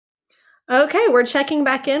Okay, we're checking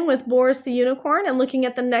back in with Boris the Unicorn and looking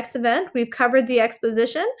at the next event. We've covered the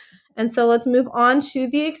exposition, and so let's move on to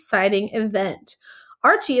the exciting event.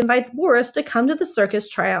 Archie invites Boris to come to the circus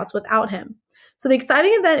tryouts without him. So the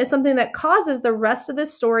exciting event is something that causes the rest of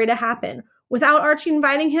this story to happen. Without Archie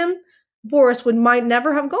inviting him, Boris might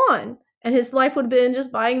never have gone, and his life would have been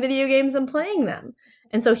just buying video games and playing them.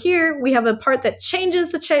 And so here we have a part that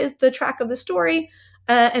changes the track of the story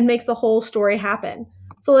and makes the whole story happen.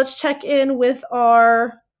 So let's check in with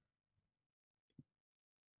our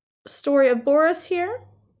story of Boris here.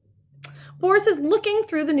 Boris is looking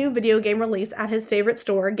through the new video game release at his favorite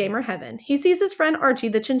store, Gamer Heaven. He sees his friend Archie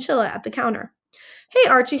the chinchilla at the counter. Hey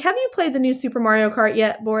Archie, have you played the new Super Mario Kart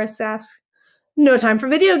yet? Boris asks. No time for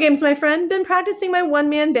video games, my friend. Been practicing my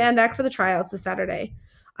one-man band act for the tryouts this Saturday.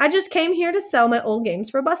 I just came here to sell my old games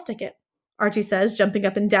for a bus ticket, Archie says, jumping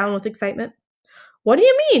up and down with excitement. What do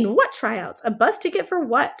you mean? What tryouts? A bus ticket for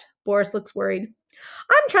what? Boris looks worried.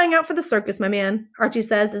 I'm trying out for the circus, my man, Archie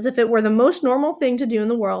says, as if it were the most normal thing to do in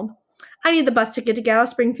the world. I need the bus ticket to get out of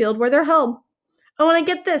Springfield where they're held. Oh, and I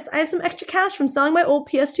get this. I have some extra cash from selling my old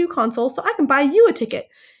PS2 console, so I can buy you a ticket.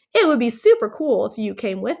 It would be super cool if you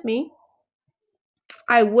came with me.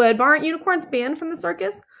 I would, but aren't unicorns banned from the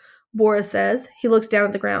circus? Boris says. He looks down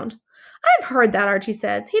at the ground. I've heard that, Archie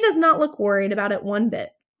says. He does not look worried about it one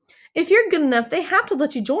bit. If you're good enough, they have to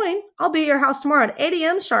let you join. I'll be at your house tomorrow at 8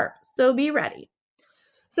 a.m. sharp, so be ready.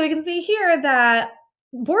 So we can see here that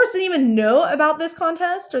Boris didn't even know about this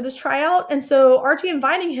contest or this tryout, and so Archie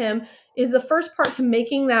inviting him is the first part to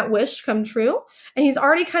making that wish come true, and he's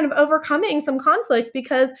already kind of overcoming some conflict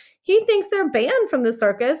because he thinks they're banned from the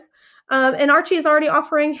circus, and Archie is already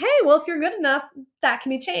offering, hey, well, if you're good enough, that can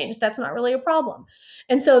be changed. That's not really a problem.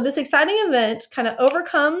 And so this exciting event kind of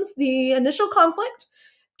overcomes the initial conflict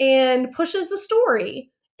and pushes the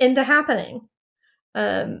story into happening.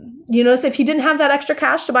 You notice if he didn't have that extra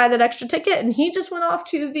cash to buy that extra ticket and he just went off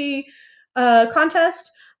to the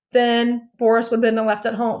contest, then Boris would have been left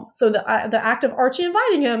at home. So the act of Archie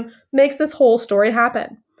inviting him makes this whole story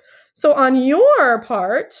happen. So on your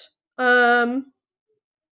part,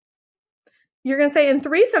 you're going to say in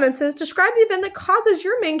 3 sentences, describe the event that causes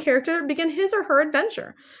your main character to begin his or her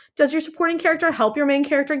adventure. Does your supporting character help your main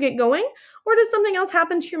character get going? Or does something else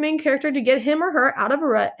happen to your main character to get him or her out of a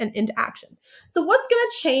rut and into action? So what's going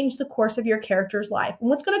to change the course of your character's life?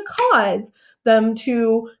 And what's going to cause them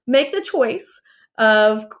to make the choice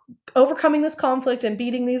of overcoming this conflict and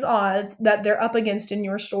beating these odds that they're up against in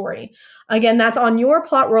your story? Again, that's on your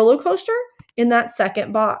plot roller coaster in that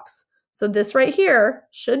second box. So this right here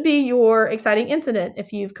should be your exciting incident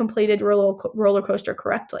if you've completed roller coaster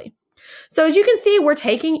correctly. So as you can see, we're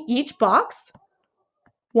taking each box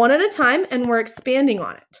one at a time and we're expanding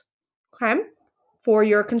on it, okay, for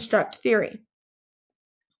your construct theory.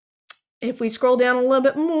 If we scroll down a little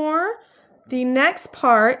bit more, the next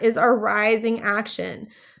part is our rising action.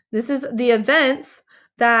 This is the events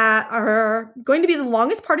that are going to be the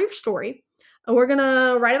longest part of your story. And we're going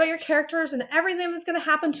to write about your characters and everything that's going to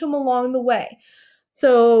happen to them along the way.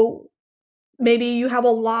 So maybe you have a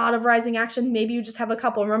lot of rising action. Maybe you just have a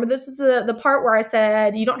couple. Remember, this is the part where I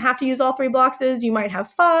said you don't have to use all 3 boxes. You might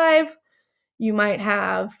have 5. You might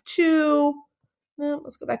have 2.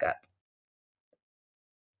 Let's go back up.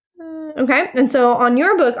 Okay, and so on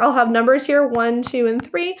your book, I'll have numbers here, 1, 2, and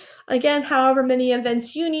 3. Again, however many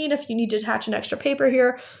events you need. If you need to attach an extra paper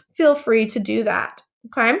here, feel free to do that.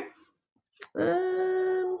 Okay.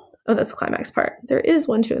 Oh, that's the climax part. There is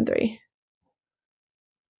 1, 2, and 3.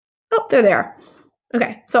 Oh, they're there.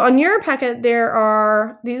 Okay, so on your packet, there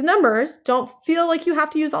are these numbers. Don't feel like you have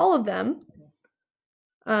to use all of them,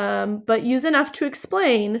 but use enough to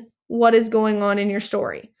explain what is going on in your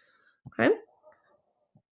story. Okay,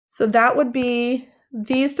 so that would be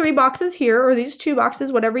these 3 boxes here, or these 2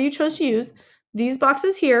 boxes, whatever you chose to use. These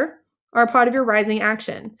boxes here are part of your rising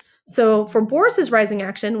action. So for Boris's rising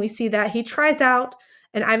action, we see that he tries out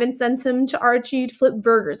and Ivan sends him to Archie to flip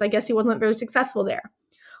burgers. I guess he wasn't very successful there.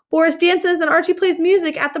 Boris dances and Archie plays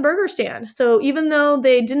music at the burger stand. So even though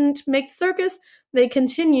they didn't make the circus, they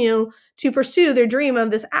continue to pursue their dream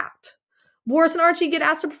of this act. Boris and Archie get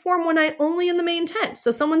asked to perform one night only in the main tent.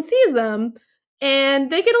 So someone sees them and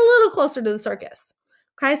they get a little closer to the circus.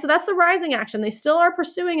 Okay, so that's the rising action. They still are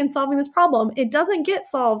pursuing and solving this problem. It doesn't get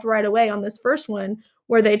solved right away on this first one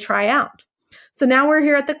where they try out. So now we're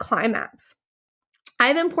here at the climax.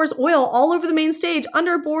 Ivan pours oil all over the main stage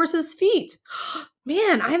under Boris's feet.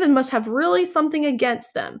 Man, Ivan must have really something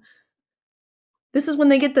against them. This is when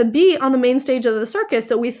they get the beat on the main stage of the circus,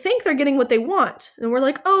 so we think they're getting what they want. And we're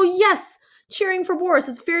like, oh yes, cheering for Boris.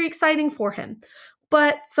 It's very exciting for him.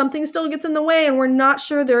 but something still gets in the way and we're not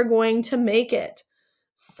sure they're going to make it.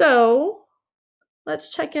 So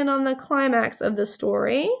let's check in on the climax of the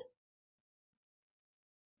story.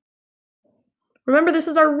 Remember, this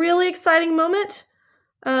is our really exciting moment.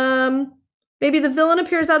 Maybe the villain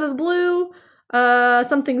appears out of the blue.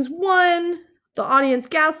 Something's won. The audience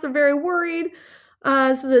gasps, they're very worried.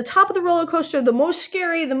 So the top of the roller coaster, the most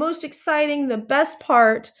scary, the most exciting, the best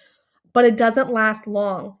part, but it doesn't last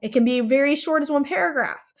long. It can be very short as one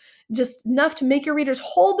paragraph, just enough to make your readers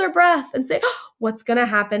hold their breath and say, oh, what's going to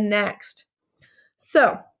happen next?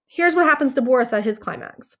 So here's what happens to Boris at his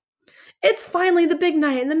climax. It's finally the big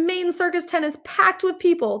night, and the main circus tent is packed with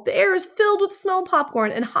people. The air is filled with smelled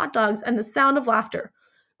popcorn and hot dogs and the sound of laughter.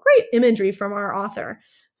 Great imagery from our author.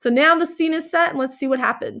 So now the scene is set, and let's see what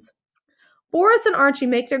happens. Boris and Archie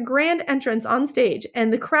make their grand entrance on stage,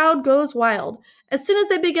 and the crowd goes wild. As soon as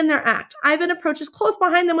they begin their act, Ivan approaches close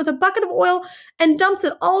behind them with a bucket of oil and dumps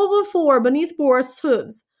it all over the floor beneath Boris'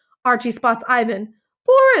 hooves. Archie spots Ivan.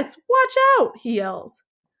 "Boris, watch out!" he yells.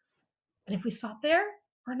 And if we stop there,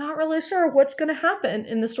 we're not really sure what's going to happen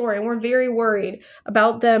in the story, and we're very worried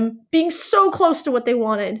about them being so close to what they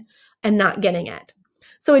wanted and not getting it.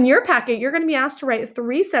 So in your packet, you're going to be asked to write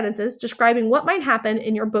 3 sentences describing what might happen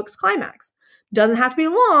in your book's climax. Doesn't have to be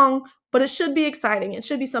long, but it should be exciting. It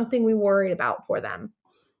should be something we worried about for them.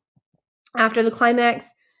 After the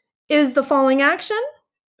climax is the falling action.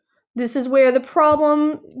 This is where the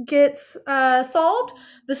problem gets solved.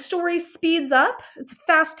 The story speeds up. It's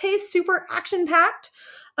fast-paced, super action-packed.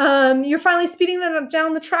 You're finally speeding them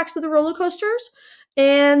down the tracks of the roller coasters.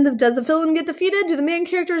 And does the villain get defeated? Do the main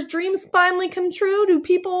character's dreams finally come true? Do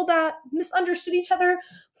people that misunderstood each other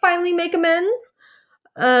finally make amends?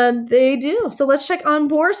 They do. So let's check on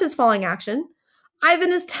Boris's falling action.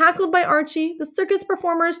 Ivan is tackled by Archie. The circus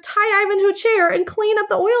performers tie Ivan to a chair and clean up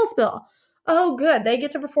the oil spill. Oh, good. They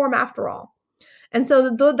get to perform after all. And so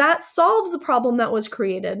that solves the problem that was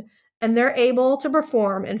created, and they're able to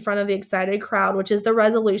perform in front of the excited crowd, which is the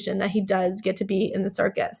resolution that he does get to be in the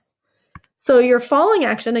circus. So your falling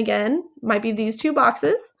action, again, might be these 2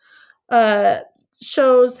 boxes.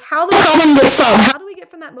 Shows how the problem gets solved. How do we get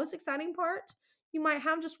from that most exciting part? You might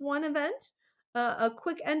have just one event, a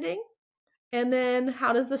quick ending, and then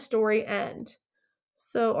how does the story end?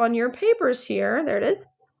 So on your papers here, there it is.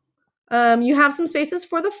 You have some spaces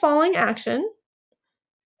for the falling action.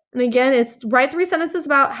 And again, it's write 3 sentences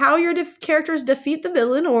about how your characters defeat the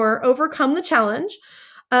villain or overcome the challenge.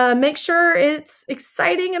 Make sure it's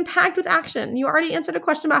exciting and packed with action. You already answered a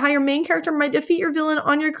question about how your main character might defeat your villain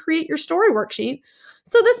on your Create Your Story worksheet.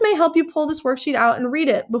 So this may help you pull this worksheet out and read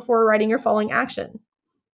it before writing your falling action.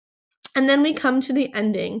 And then we come to the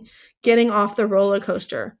ending, getting off the roller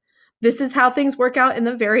coaster. This is how things work out in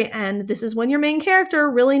the very end. This is when your main character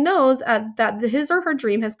really knows that his or her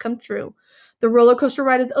dream has come true. The roller coaster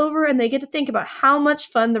ride is over, and they get to think about how much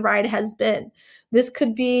fun the ride has been. This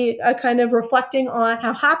could be a kind of reflecting on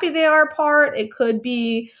how happy they are part. It could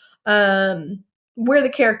be where the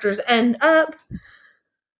characters end up.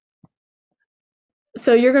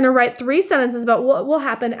 So you're going to write 3 sentences about what will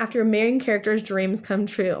happen after your main character's dreams come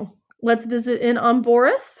true. Let's visit in on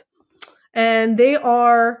Boris. And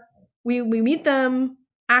we meet them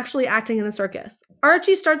actually acting in the circus.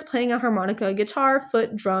 Archie starts playing a harmonica, guitar,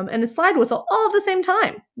 flute, drum, and a slide whistle all at the same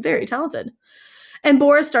time. Very talented. And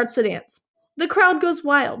Boris starts to dance. The crowd goes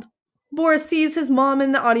wild. Boris sees his mom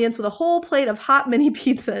in the audience with a whole plate of hot mini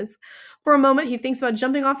pizzas. For a moment, he thinks about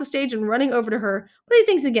jumping off the stage and running over to her, but he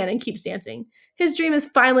thinks again and keeps dancing. His dream has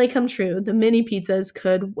finally come true. The mini pizzas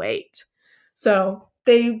could wait. So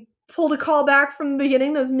they pulled a call back from the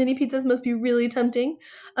beginning. Those mini pizzas must be really tempting.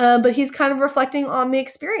 But he's kind of reflecting on the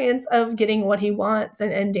experience of getting what he wants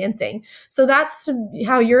and dancing. So that's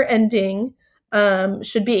how your ending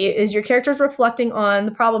should be, is your characters reflecting on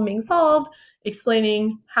the problem being solved,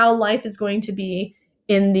 explaining how life is going to be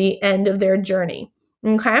in the end of their journey.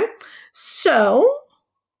 Okay? So,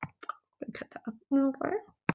 cut that up. Okay.